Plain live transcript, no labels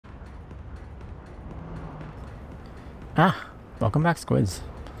Ah, welcome back, squids.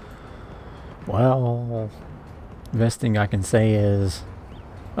 Well, the best thing I can say is,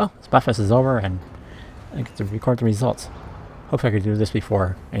 well, Splatfest is over and I get to record the results. Hopefully I can do this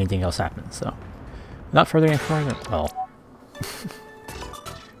before anything else happens, so. Without further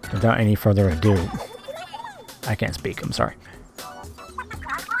without any further ado, I can't speak, I'm sorry.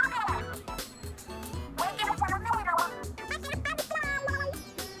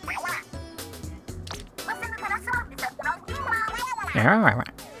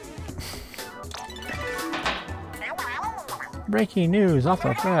 Breaking news off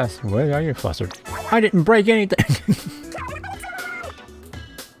the press. Why are you flustered? I didn't break anything.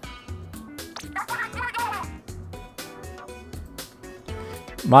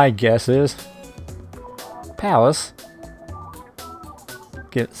 My guess is Palace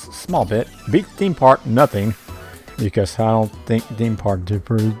gets a small bit. Beat theme park nothing because I don't think theme park did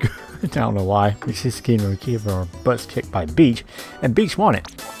pretty good. I don't know why. We see Skin and keep our butts kicked by Beach, and Beach won it.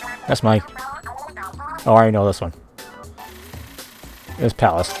 That's my. Oh, I already know this one. It's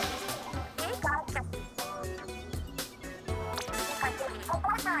Palace.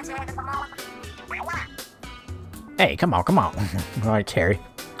 Hey, come on, come on. Alright, Terry.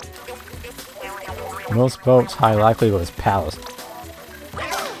 Most votes, high likelihood was Palace.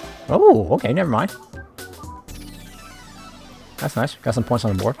 Oh, okay, never mind. That's nice. Got some points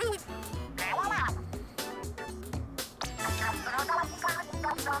on the board.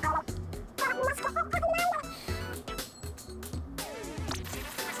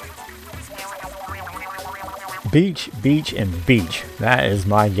 Beach, beach, and beach. That is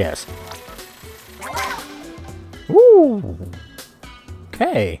my guess. Woo!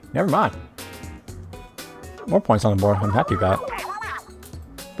 Okay, never mind. More points on the board. I'm happy about it.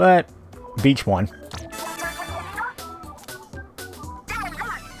 But beach won.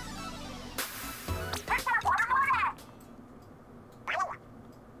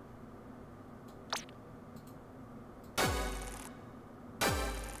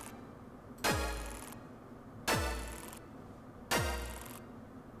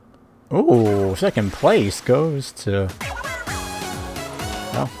 Ooh, second place goes to...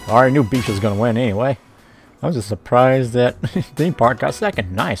 Well, I already knew Beach was going to win anyway. I was just surprised that Theme Park got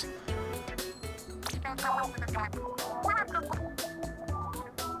second. Nice.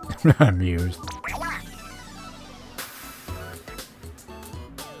 I'm not amused.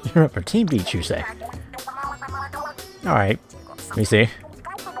 You're up for Team Beach, you say? Alright, let me see.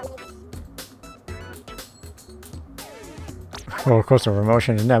 Well, of course, the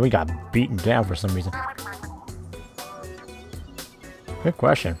promotion, and now we got beaten down for some reason. Good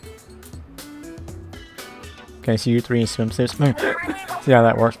question. Can I see you three in swimsuits? See how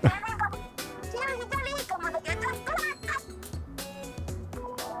that works.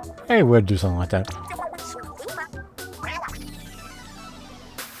 Hey, we'd do something like that.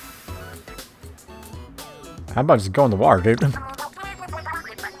 How about just go in the water, dude?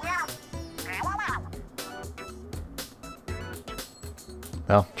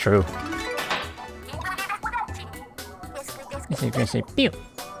 Well, true. You can say pew.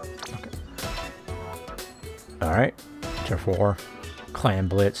 Okay. Alright. Tier 4. Clan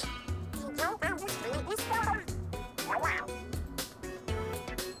Blitz.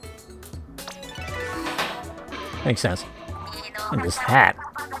 Makes sense. And this hat.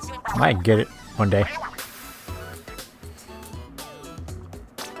 Might get it one day.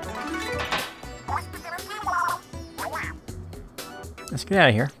 Let's get out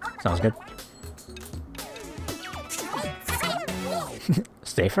of here. Sounds good.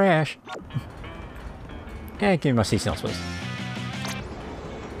 Stay fresh. Okay, give me my sea snails, please.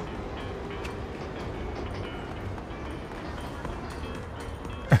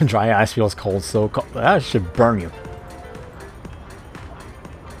 Dry ice feels cold, so cold. That should burn you.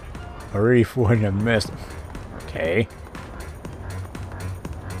 A reef wouldn't have missed. Okay.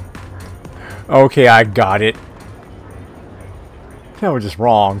 Okay, I got it. That was just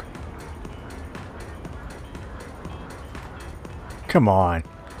wrong. Come on.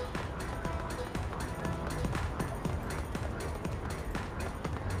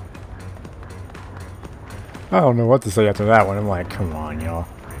 I don't know what to say after that one. I'm like, come on, y'all.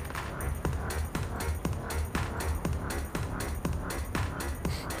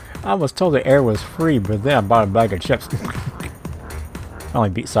 I was told the air was free, but then I bought a bag of chips. I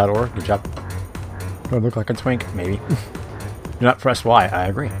only beat side order. Good job. Do I look like a twink? Maybe. Do not press Y. I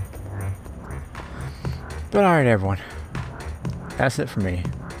agree. But alright, everyone. That's it for me.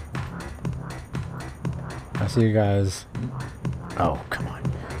 I'll see you guys. Oh, come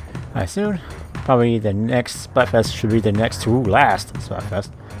on. Soon. Probably the next Splatfest should be the next to last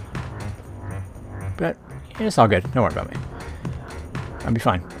Splatfest. But It's all good. Don't worry about me. I'll be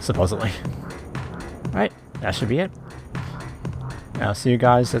fine, supposedly. Alright, that should be it. I'll see you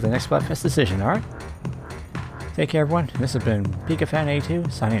guys at the next Splatfest decision, alright? Take care, everyone. This has been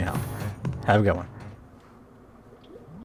PikaFan82 signing out. Have a good one.